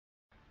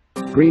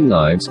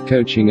Greenlives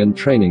Coaching and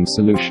Training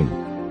Solution.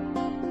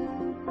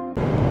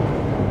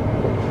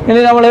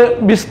 ഇനി നമ്മൾ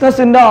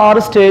ബിസിനസിന്റെ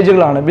 6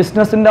 സ്റ്റേജുകളാണ്.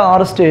 ബിസിനസിന്റെ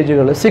 6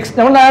 സ്റ്റേജുകൾ.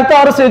 നമ്മൾ നേരത്തെ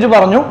 6 സ്റ്റേജ്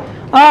പറഞ്ഞു.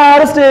 ആ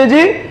 6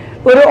 സ്റ്റേജ്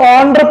ഒരു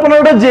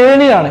ഓൺട്രപ്രണറുടെ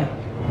ജേണിയാണ്.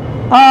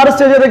 ആ 6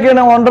 സ്റ്റേജ്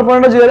ഏതൊക്കെയാണ്?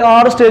 ഓൺട്രപ്രണറുടെ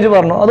 6 സ്റ്റേജ്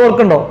പറഞ്ഞു. അത്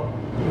ഓർക്കുന്നുണ്ടോ?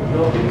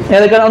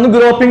 ഏതൊക്കെയാണ്? ഒന്ന്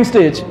ഗ്രോപ്പിംഗ്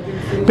സ്റ്റേജ്,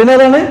 പിന്നെ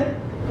ഏതാണ്?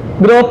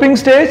 ഗ്രോപ്പിംഗ്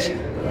stage,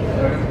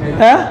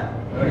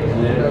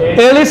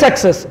 early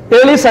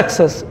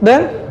success,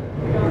 then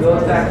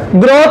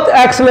growth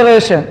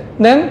acceleration,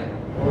 then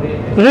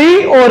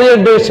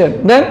reorientation,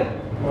 then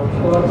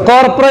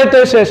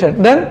corporatization,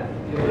 then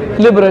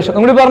liberation.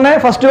 Somebody parne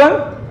first one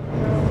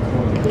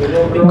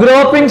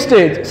groping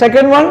stage,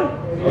 second one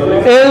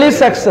early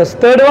success,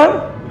 third one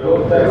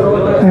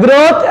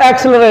growth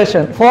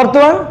acceleration, fourth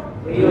one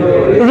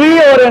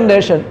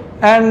reorientation,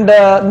 and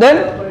then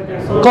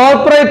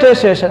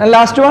corporatization, and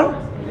last one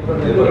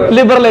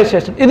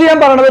liberalization. ഇത് ഞാൻ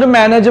പറയുന്നത് ഒരു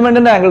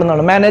മാനേജ്മെന്റിന്റെ ആംഗിളിൽ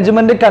നിന്നാണ്,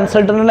 management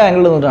കൺസൾട്ടന്റിന്റെ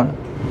ആംഗിളിൽ നിന്നാണ്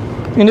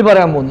ഇനി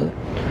പറയാൻ പോകുന്നത്.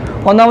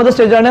 ഒന്നാമത്തെ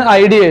സ്റ്റേജാണ്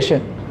ഐഡിയേഷൻ.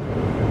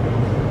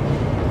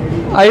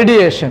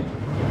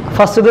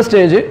 ഫസ്റ്റത്തെ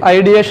സ്റ്റേജ്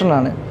ഐഡിയേഷൻ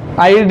ആണ്.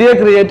 ഐഡിയ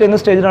ക്രിയേറ്റ് ചെയ്യുന്ന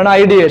സ്റ്റേജിലാണ്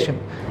ഐഡിയേഷൻ.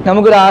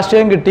 നമുക്കൊരു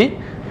ആശയം കിട്ടി.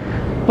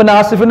 ഇപ്പം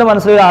നാസിഫിന്റെ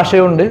മനസ്സിലൊരു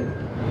ആശയമുണ്ട്,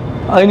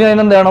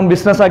 അതിനെന്ത് ചെയ്യണം?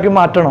 ബിസിനസ്സാക്കി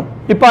മാറ്റണം.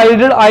 ഇപ്പം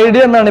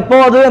ഐഡിയ എന്താണ്?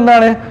 ഇപ്പോൾ അത്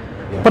എന്താണ്?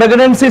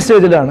 പ്രഗ്നൻസി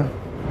സ്റ്റേജിലാണ്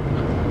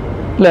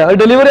അല്ലേ? അത്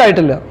ഡെലിവറി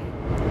ആയിട്ടില്ല,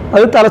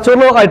 അത്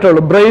തലച്ചോറിലോ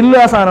ആയിട്ടുള്ളൂ. ബ്രെയിനിൽ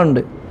ആ സാധനം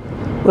ഉണ്ട്,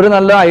 ഒരു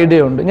നല്ല ഐഡിയ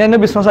ഉണ്ട്, ഞാൻ എന്നെ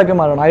ബിസിനസ്സാക്കി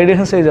മാറണം.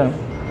 ഐഡിയേഷൻ സ്റ്റേജാണ്.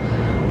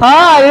 ആ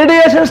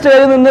ഐഡിയേഷൻ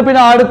സ്റ്റേജിൽ നിന്ന്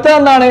പിന്നെ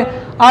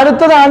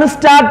അടുത്തതാണ്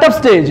സ്റ്റാർട്ടപ്പ്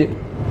സ്റ്റേജ്.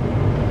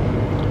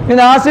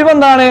 നാസിഫ്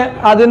എന്താണ്?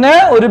 അതിനെ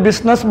ഒരു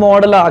ബിസിനസ്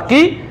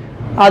മോഡലാക്കി,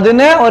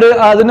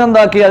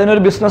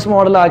 അതിനൊരു ബിസിനസ്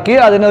മോഡലാക്കി,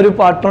 അതിനൊരു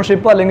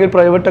പാർട്ട്ണർഷിപ്പ് അല്ലെങ്കിൽ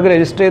പ്രൈവറ്റ് ഒക്കെ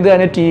രജിസ്റ്റർ ചെയ്ത്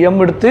അതിന് TM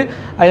എടുത്ത്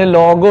അതിന്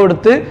ലോഗോ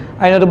എടുത്ത്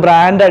അതിനൊരു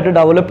ബ്രാൻഡായിട്ട്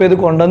ഡെവലപ്പ് ചെയ്ത്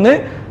കൊണ്ടുവന്ന്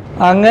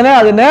അങ്ങനെ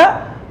അതിനെ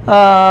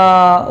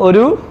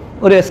ഒരു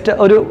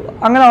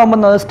അങ്ങനെ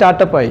ആകുമ്പോൾ അത്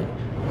സ്റ്റാർട്ടപ്പായി.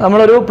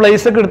 നമ്മളൊരു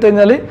പ്ലേസ് ഒക്കെ എടുത്തു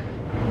കഴിഞ്ഞാൽ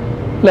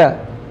അല്ലേ,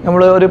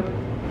 നമ്മൾ ഒരു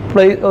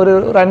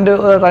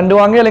റെന്റ്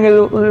വാങ്ങി അല്ലെങ്കിൽ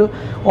ഒരു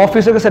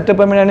ഓഫീസൊക്കെ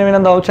സെറ്റപ്പ് ചെയ്യാൻ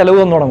എന്താവും? ചിലവ്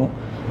വന്നു തുടങ്ങും.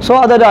 സോ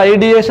അതൊരു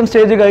ഐഡിയേഷൻ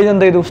സ്റ്റേജ് കഴിഞ്ഞ്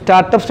എന്ത് ചെയ്തു?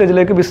 സ്റ്റാർട്ടപ്പ്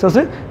സ്റ്റേജിലേക്ക്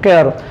ബിസിനസ്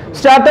കയറും.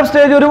 സ്റ്റാർട്ടപ്പ്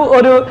സ്റ്റേജ് ഒരു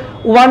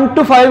 1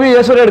 to 5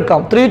 years വരെ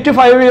എടുക്കാം. 3 to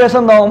 5 years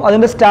എന്താവും?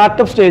 അതിൻ്റെ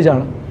സ്റ്റാർട്ടപ്പ്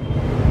സ്റ്റേജാണ്.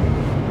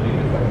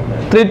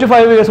 3 to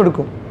 5 years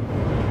എടുക്കും.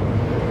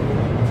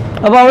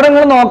 അപ്പോൾ അവിടെ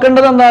നിങ്ങൾ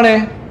നോക്കേണ്ടത് എന്താണ്?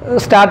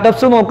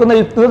 സ്റ്റാർട്ടപ്സ് നോക്കുന്ന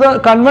ഇത്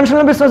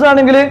കൺവെൻഷണൽ ബിസിനസ്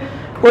ആണെങ്കിൽ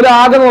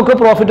ആകെ നോക്കുക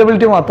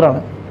പ്രോഫിറ്റബിലിറ്റി മാത്രമാണ്.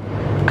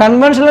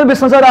 കൺവെൻഷണൽ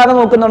ബിസിനസ് ആകെ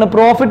നോക്കുന്നതാണ്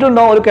പ്രോഫിറ്റ്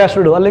ഉണ്ടോ, ഒരു ക്യാഷ്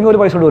ഇടും, അല്ലെങ്കിൽ ഒരു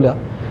പൈസ ഇടില്ല.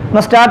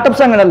 എന്നാൽ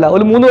സ്റ്റാർട്ടപ്സ് അങ്ങനെയല്ല,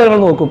 3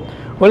 കാര്യങ്ങൾ നോക്കും.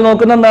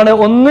 നോക്കുന്ന എന്താണ്?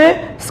 ഒന്ന്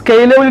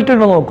സ്കെയിലബിലിറ്റി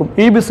ഉണ്ടോ നോക്കും.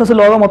 ഈ ബിസിനസ്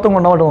ലോകം മൊത്തം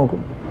കൊണ്ടുപോകാൻ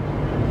നോക്കും.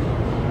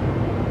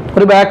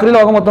 ഒരു ബേക്കറി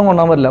ലോകം മൊത്തം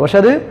കൊണ്ടുപോകാൻ പറ്റില്ല, പക്ഷെ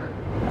അത്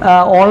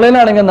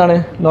ഓൺലൈനാണെങ്കിൽ എന്താണ്?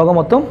 ലോകം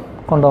മൊത്തം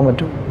കൊണ്ടുപോകാൻ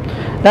പറ്റും.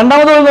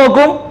 രണ്ടാമത്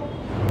നോക്കും,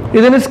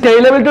 ഇതിന്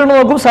സ്കെയിലബിലിറ്റി ഉണ്ടോ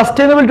നോക്കും,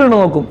 സസ്റ്റൈനബിലിറ്റി ഉണ്ടോ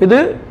നോക്കും. ഇത്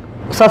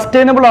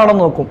സസ്റ്റൈനബിൾ ആണോ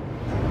നോക്കും,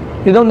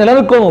 ഇത്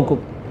നിലനിൽക്കുമോ നോക്കും,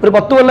 ഒരു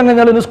 10 കൊല്ലം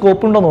കഴിഞ്ഞാൽ ഇതിന്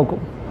സ്കോപ്പ് ഉണ്ടോ നോക്കും.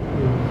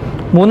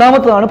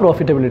 മൂന്നാമത്തതാണ്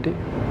പ്രോഫിറ്റബിലിറ്റി.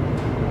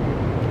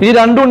 ഈ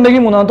രണ്ടും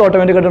ഉണ്ടെങ്കിൽ മൂന്നാമത്തെ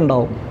ഓട്ടോമാറ്റിക്കായിട്ട്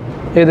ഉണ്ടാവും.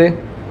 ഏത്?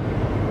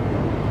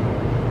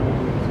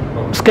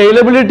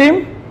 സ്കെയിലബിലിറ്റിയും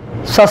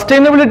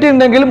സസ്റ്റൈനബിലിറ്റി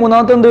ഉണ്ടെങ്കിൽ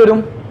മൂന്നാമത്തെ എന്ത് വരും?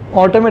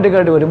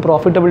 ഓട്ടോമാറ്റിക്കായിട്ട് വരും,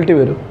 പ്രോഫിറ്റബിലിറ്റി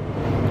വരും.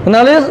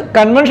 എന്നാൽ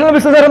കൺവെൻഷണൽ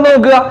ബിസിനസ് ആരെന്ന്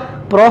നോക്കുക,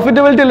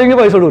 പ്രോഫിറ്റബിലിറ്റി ഇല്ലെങ്കിൽ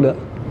പൈസ ഇടൂല.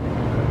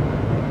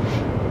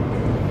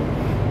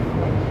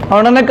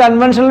 അതുകൊണ്ട് തന്നെ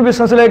കൺവെൻഷണൽ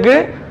ബിസിനസ്സിലേക്ക്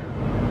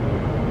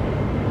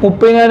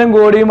 30,000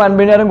 കോടിയും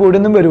 50,000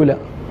 കോടിയൊന്നും വരില്ല.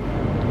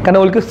 കാരണം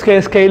അവർക്ക്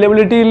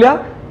സ്കെയിലബിലിറ്റി ഇല്ല,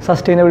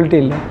 സസ്റ്റൈനബിലിറ്റി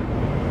ഇല്ല.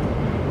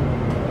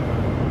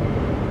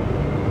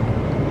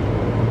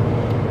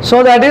 So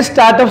that is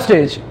startup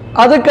stage.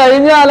 അത്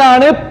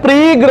കഴിഞ്ഞാലാണ് പ്രീ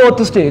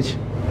ഗ്രോത്ത് സ്റ്റേജ്.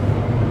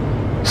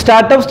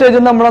 സ്റ്റാർട്ടപ്പ്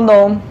സ്റ്റേജിൽ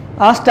നമ്മളെന്താവും?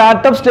 ആ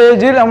സ്റ്റാർട്ടപ്പ്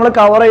സ്റ്റേജിൽ നമ്മൾ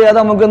കവർ ചെയ്യാതെ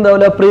നമുക്ക്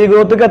എന്താവില്ല? പ്രീ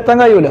ഗ്രോത്തിക്ക് എത്താൻ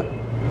കഴിയൂല.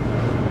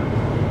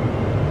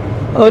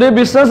 ഒരു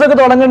ബിസിനസ് ഒക്കെ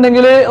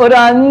തുടങ്ങുന്നുണ്ടെങ്കിൽ ഒരു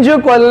 5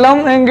 കൊല്ലം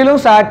എങ്കിലും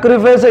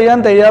സാക്രിഫൈസ് ചെയ്യാൻ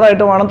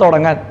തയ്യാറായിട്ട് വേണം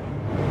തുടങ്ങാൻ.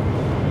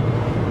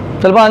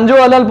 ചിലപ്പോൾ 5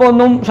 കൊല്ലം ചിലപ്പോൾ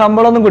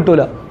ശമ്പളമൊന്നും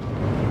കിട്ടൂല.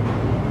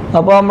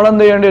 അപ്പോൾ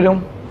നമ്മളെന്ത് ചെയ്യേണ്ടി വരും?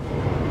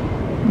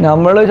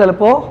 നമ്മൾ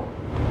ചിലപ്പോൾ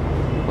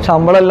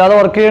ശമ്പളം ഇല്ലാതെ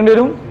വർക്ക് ചെയ്യേണ്ടി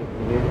വരും,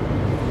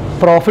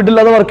 പ്രോഫിറ്റ്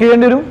ഇല്ലാതെ വർക്ക്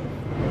ചെയ്യേണ്ടി വരും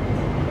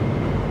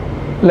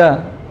അല്ലേ?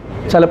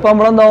 ചിലപ്പോൾ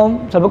നമ്മളെന്താവും?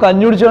 ചിലപ്പോൾ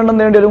കഞ്ഞി കുടിച്ചുകൊണ്ട്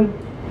എന്ത് ചെയ്യേണ്ടി വരും?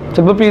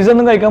 ചിലപ്പോൾ പിസ്സ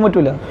ഒന്നും കഴിക്കാൻ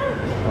പറ്റൂല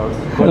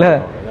അല്ലേ?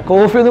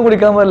 കോഫി ഒന്നും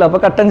കുടിക്കാൻ പറ്റില്ല.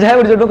 അപ്പോൾ കട്ടൻ ചായ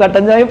കുടിച്ചിട്ടും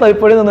കട്ടൻ ചായയും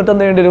പൈപ്പൊടി നിന്നിട്ട്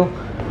എന്ത് ചെയ്യേണ്ടി വരും?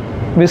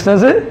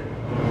 ബിസിനസ്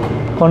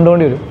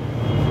കൊണ്ടുപോകേണ്ടി വരും.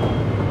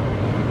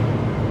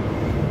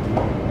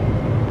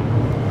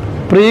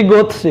 പ്രീ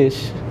ഗ്രോത്ത്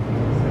സ്റ്റേജ്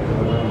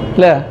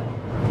അല്ലേ?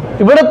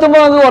 ഇവിടെ എത്തുമ്പോൾ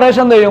നമുക്ക്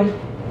കുറേശ്ശെ എന്ത് ചെയ്യും?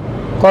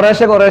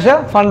 കുറേശ്ശെ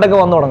ഫണ്ടൊക്കെ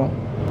വന്നു തുടങ്ങും,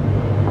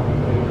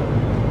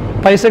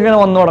 പൈസ ഒക്കെ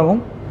വന്നു തുടങ്ങും.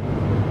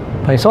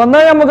 പൈസ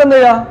വന്നാൽ നമുക്ക് എന്ത്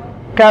ചെയ്യാം?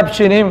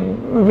 ക്യാപ്ചിനെയും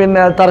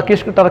പിന്നെ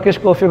ടർക്കിഷ്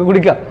കോഫിയൊക്കെ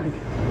കുടിക്കാം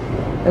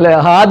അല്ലേ?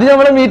 ആദ്യം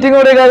നമ്മൾ മീറ്റിംഗ്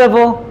എവിടെയൊക്കെ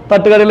അപ്പോൾ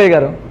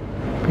തട്ടുകടയിലേക്കാരും,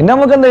 പിന്നെ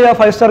നമുക്ക് എന്ത് ചെയ്യാം?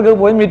 5 സ്റ്റാർക്ക്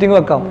പോയി മീറ്റിംഗ്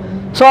വെക്കാം.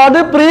 സോ അത്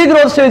പ്രീ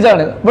ഗ്രോത്ത് സ്റ്റേജ്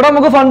ആണ്. ഇവിടെ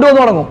നമുക്ക് ഫണ്ട്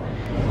വന്നു തുടങ്ങും.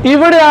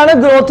 ഇവിടെയാണ്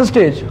ഗ്രോത്ത്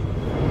സ്റ്റേജ്.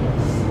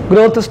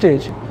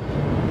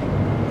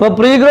 അപ്പോൾ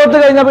പ്രീ ഗ്രോത്ത്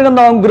കഴിഞ്ഞാൽ പിന്നെ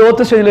എന്താവും?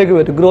 ഗ്രോത്ത് സ്റ്റേജിലേക്ക്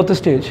വരും. ഗ്രോത്ത്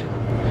സ്റ്റേജ്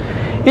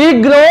ഈ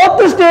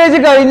ഗ്രോത്ത് സ്റ്റേജ്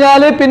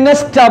കഴിഞ്ഞാൽ പിന്നെ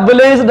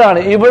സ്റ്റെബിലൈസ്ഡ് ആണ്.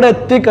 ഇവിടെ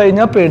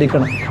എത്തിക്കഴിഞ്ഞാൽ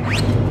പേടിക്കണം.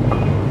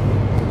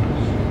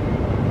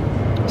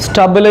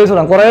 സ്റ്റെബിലൈസ്ഡ്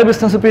ആണ്. കുറേ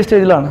ബിസിനസ് ഇപ്പോൾ ഈ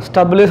സ്റ്റേജിലാണ്,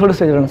 സ്റ്റെബിലൈസ്ഡ്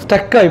സ്റ്റേജിലാണ്.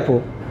 സ്റ്റക്കായി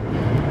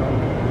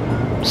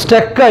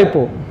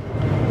പോകും.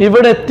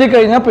 ഇവിടെ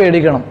എത്തിക്കഴിഞ്ഞാൽ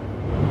പേടിക്കണം.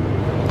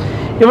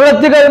 ഇവിടെ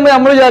എത്തിക്കഴിയുമ്പോൾ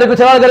നമ്മൾ വിചാരിക്കും,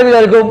 ചില ആൾക്കാർ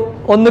വിചാരിക്കും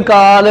ഒന്ന്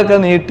കാലൊക്കെ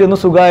നീട്ടി ഒന്ന്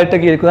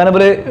സുഖമായിട്ടൊക്കെ ഇരിക്കും. കാരണം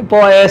ഇവർ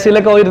ഇപ്പോൾ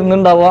AC-ലൊക്കെ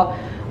ഇരുന്നുണ്ടാവുക,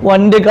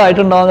 വണ്ടിയൊക്കെ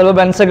ആയിട്ടുണ്ടാവും, ചിലപ്പോൾ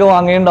ബെൻസൊക്കെ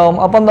വാങ്ങിയിട്ടുണ്ടാവും.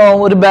 അപ്പം എന്താവും,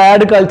 ഒരു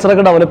ബാഡ്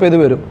കൾച്ചറൊക്കെ ഡെവലപ്പ് ചെയ്ത്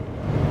വരും,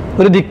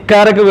 ഒരു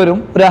ധിക്കാരൊക്കെ വരും,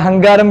 ഒരു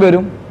അഹങ്കാരം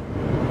വരും.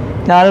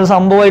 ഞാനൊരു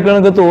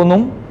സംഭവമായിക്കണൊക്കെ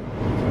തോന്നും.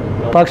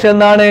 പക്ഷെ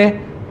എന്താണ്,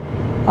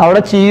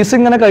 അവിടെ ചീസ്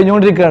ഇങ്ങനെ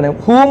കഴിഞ്ഞുകൊണ്ടിരിക്കുകയാണ്.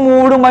 ഹൂ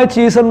മൂവ്ഡ് മൈ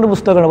ചീസ് എന്നൊരു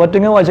പുസ്തകമാണ്,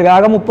 പറ്റിങ്ങനെ വായിച്ചത്.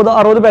 ആകെ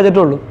 30-60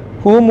 പേജറ്റേ ഉള്ളൂ.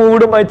 ഹൂ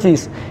മൂവ്ഡ് മൈ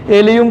ചീസ്,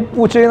 എലിയും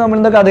പൂച്ചയും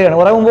തമ്മിലുള്ള കഥയാണ്.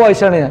 കുറേ മുമ്പ്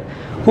വായിച്ചാണ് ഞാൻ.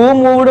 ഹൂ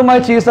മൂവ്ഡ് മൈ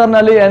ചീസ്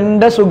പറഞ്ഞാൽ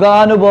എൻ്റെ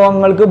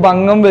സുഖാനുഭവങ്ങൾക്ക്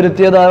ഭംഗം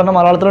വരുത്തിയതാണ്.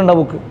 മലയാളത്തിലുണ്ട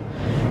ബുക്ക്.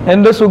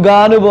 എൻ്റെ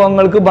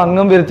സുഖാനുഭവങ്ങൾക്ക്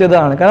ഭംഗം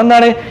വരുത്തിയതാണ്. കാരണം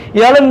എന്താണ്,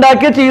 ഇയാൾ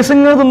ഉണ്ടാക്കിയ ചീസ്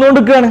ഇങ്ങനെ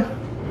തിന്നുകൊണ്ടിരിക്കുകയാണ്.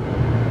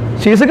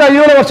 ചീസ്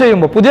കഴിയുമല്ലോ കുറച്ച്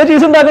കഴിയുമ്പോൾ. പുതിയ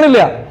ചീസ് ഉണ്ടാക്കണില്ല,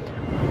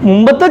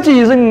 മുമ്പത്തെ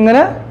ചീസ്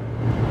ഇങ്ങനെ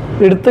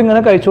എടുത്ത് ഇങ്ങനെ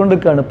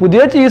കഴിച്ചുകൊണ്ടിരിക്കുകയാണ്.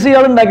 പുതിയ ചീസ്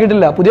ഇയാൾ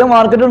ഉണ്ടാക്കിയിട്ടില്ല, പുതിയ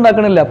മാർക്കറ്റ്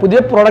ഉണ്ടാക്കണില്ല, പുതിയ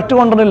പ്രൊഡക്റ്റ്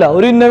കൊണ്ടുവരുന്നില്ല,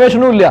 ഒരു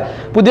ഇന്നോവേഷനും ഇല്ല,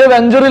 പുതിയ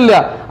വെഞ്ചറില്ല,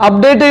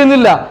 അപ്ഡേറ്റ്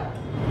ചെയ്യുന്നില്ല.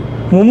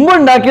 മുമ്പ്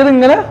ഉണ്ടാക്കിയത്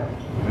ഇങ്ങനെ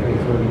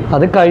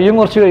അത്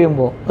കുറച്ച്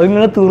കഴിയുമ്പോൾ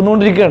അതിങ്ങനെ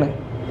തീർന്നുകൊണ്ടിരിക്കുകയാണ്.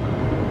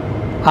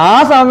 ആ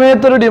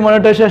സമയത്തൊരു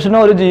ഡിമോണിറ്റൈസേഷനോ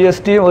ഒരു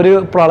GST ഒരു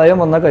പ്രളയം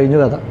വന്നാൽ കഴിഞ്ഞു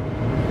കഥ.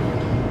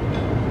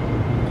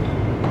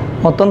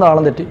 മൊത്തം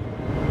താളം തെറ്റി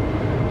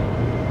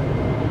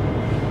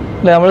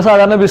അല്ലേ? നമ്മൾ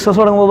സാധാരണ ബിസിനസ്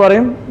തുടങ്ങുമ്പോൾ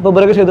പറയും, ഇപ്പോൾ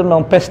ഇവരൊക്കെ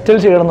ചെയ്തിട്ടുണ്ടാവും, പെസ്റ്റൽ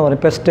ചെയ്യണം എന്ന്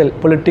പറയും. Pestle,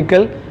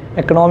 political,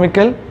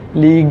 economical,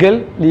 legal.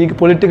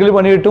 Politically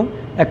പണി കിട്ടും,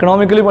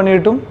 എക്കണോമിക്കലി പണി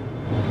കിട്ടും,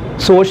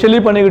 സോഷ്യലി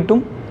പണി കിട്ടും,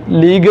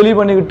 ലീഗലി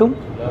പണി കിട്ടും,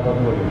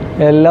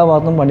 എല്ലാ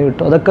ഭാഗത്തും പണി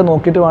കിട്ടും. അതൊക്കെ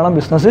നോക്കിയിട്ട് വേണം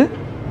ബിസിനസ്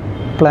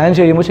പ്ലാൻ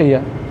ചെയ്യുമ്പോൾ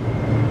ചെയ്യാൻ.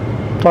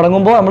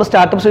 തുടങ്ങുമ്പോൾ നമ്മൾ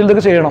സ്റ്റാർട്ടപ്പ്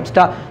സ്റ്റേജിലൊക്കെ ചെയ്യണം.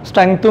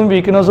 സ്ട്രെങ്ത്തും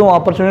വീക്ക്നെസ്സും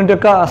ഓപ്പർച്യൂണിറ്റി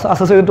ഒക്കെ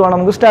അസസ് ചെയ്തിട്ട് വേണം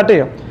നമുക്ക് സ്റ്റാർട്ട്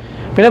ചെയ്യാം.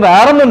 പിന്നെ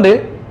വേറെ ഒന്നുണ്ട്,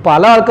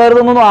 പല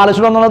ആൾക്കാരൊന്നും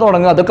ആലോചിച്ചിട്ടൊന്നും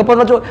തുടങ്ങുക. അതൊക്കെ ഇപ്പോൾ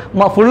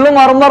ഫുള്ള്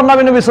മറന്നു പറഞ്ഞാൽ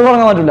പിന്നെ ബിസിനസ്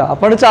തുടങ്ങാൻ പറ്റില്ല.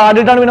 അപ്പോൾ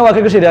ചാടിയിട്ടാണ് പിന്നെ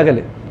ബാക്കിയൊക്കെ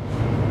ശരിയാക്കല്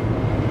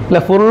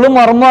അല്ലേ? ഫുള്ള്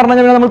മറന്നു പറഞ്ഞാൽ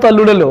പിന്നെ നമ്മൾ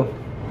തല്ലൂടല്ലോ.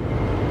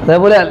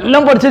 അതേപോലെ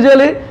എല്ലാം പഠിച്ചു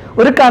വെച്ചാൽ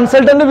ഒരു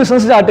കൺസൾട്ടൻറ്റ്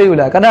ബിസിനസ് സ്റ്റാർട്ട്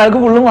ചെയ്യൂല, കാരണം അയാൾക്ക്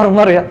ഫുള്ള്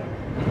മറന്നറിയാം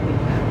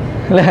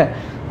അല്ലേ?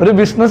 ഒരു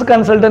ബിസിനസ്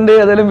കൺസൾട്ടൻറ്റ്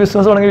ഏതെങ്കിലും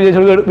ബിസിനസ് തുടങ്ങി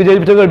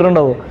വിജയിപ്പിച്ച്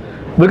കേട്ടിട്ടുണ്ടാവും.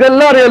 ഇവർക്ക്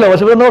എല്ലാം അറിയാമല്ലോ,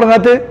 പക്ഷെ ഇവർ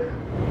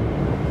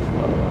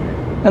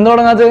എന്താ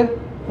തുടങ്ങാത്ത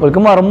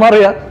അവർക്ക്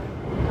മറന്നറിയാം,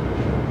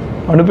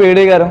 അതുകൊണ്ട്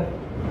പേടിക്കാരം.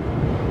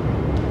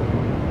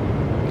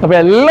 അപ്പൊ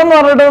എല്ലാം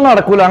പറഞ്ഞിട്ടൊന്നും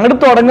നടക്കൂല. അങ്ങോട്ട്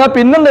തുടങ്ങുക,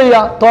 പിന്നെന്താ ചെയ്യുക,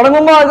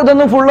 തുടങ്ങുമ്പോൾ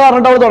ഇതൊന്നും ഫുള്ള്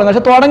പറഞ്ഞിട്ട് അവർ തുടങ്ങുക.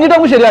 പക്ഷെ തുടങ്ങിയിട്ട്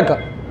നമുക്ക് ശരിയാക്കാം.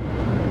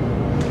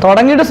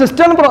 തുടങ്ങിയിട്ട്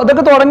സിസ്റ്റം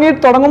ഇതൊക്കെ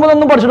തുടങ്ങുമ്പോൾ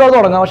ഒന്നും പഠിച്ചിട്ട് അവർ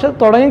തുടങ്ങാം. പക്ഷെ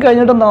തുടങ്ങി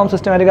കഴിഞ്ഞിട്ട് എന്താവും,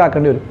 സിസ്റ്റമാറ്റിക്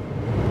ആക്കേണ്ടി വരും.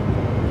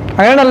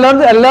 അങ്ങനെയാണ്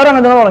എല്ലാവരും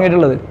അങ്ങനെ തന്നെ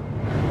തുടങ്ങിയിട്ടുള്ളത്.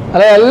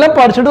 അല്ല, എല്ലാം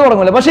പഠിച്ചിട്ട്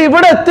തുടങ്ങില്ല. പക്ഷെ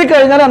ഇവിടെ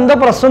എത്തിക്കഴിഞ്ഞാൽ എന്താ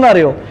പ്രശ്നം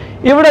എന്നറിയോ?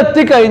 ഇവിടെ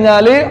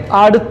എത്തിക്കഴിഞ്ഞാൽ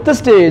അടുത്ത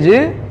സ്റ്റേജ്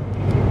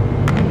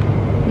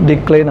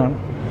ഡിക്ലൈൻ ആണ്.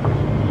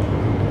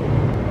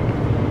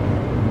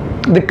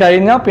 ഇത്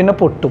കഴിഞ്ഞാൽ പിന്നെ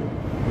പൊട്ടും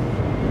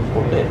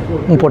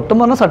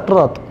പറഞ്ഞാൽ സട്ടർ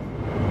താത്തും,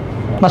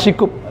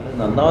 നശിക്കും.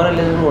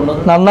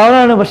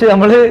 നന്നാവാനാണ്, പക്ഷെ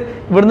നമ്മൾ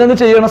ഇവിടുന്ന് എന്ത്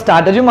ചെയ്യണം,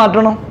 സ്ട്രാറ്റജി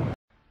മാറ്റണം.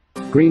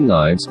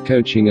 Greenlives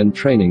Coaching and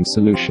Training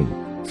Solution.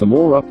 For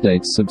more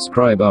updates,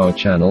 subscribe our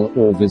channel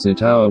or visit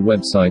our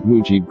website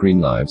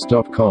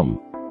mujeebgreenlives.com,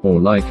 or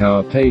like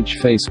our page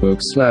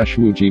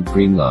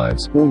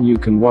Facebook/Mujeebgreenlives, or you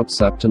can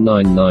WhatsApp to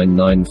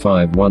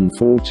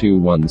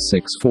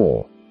 9995142164.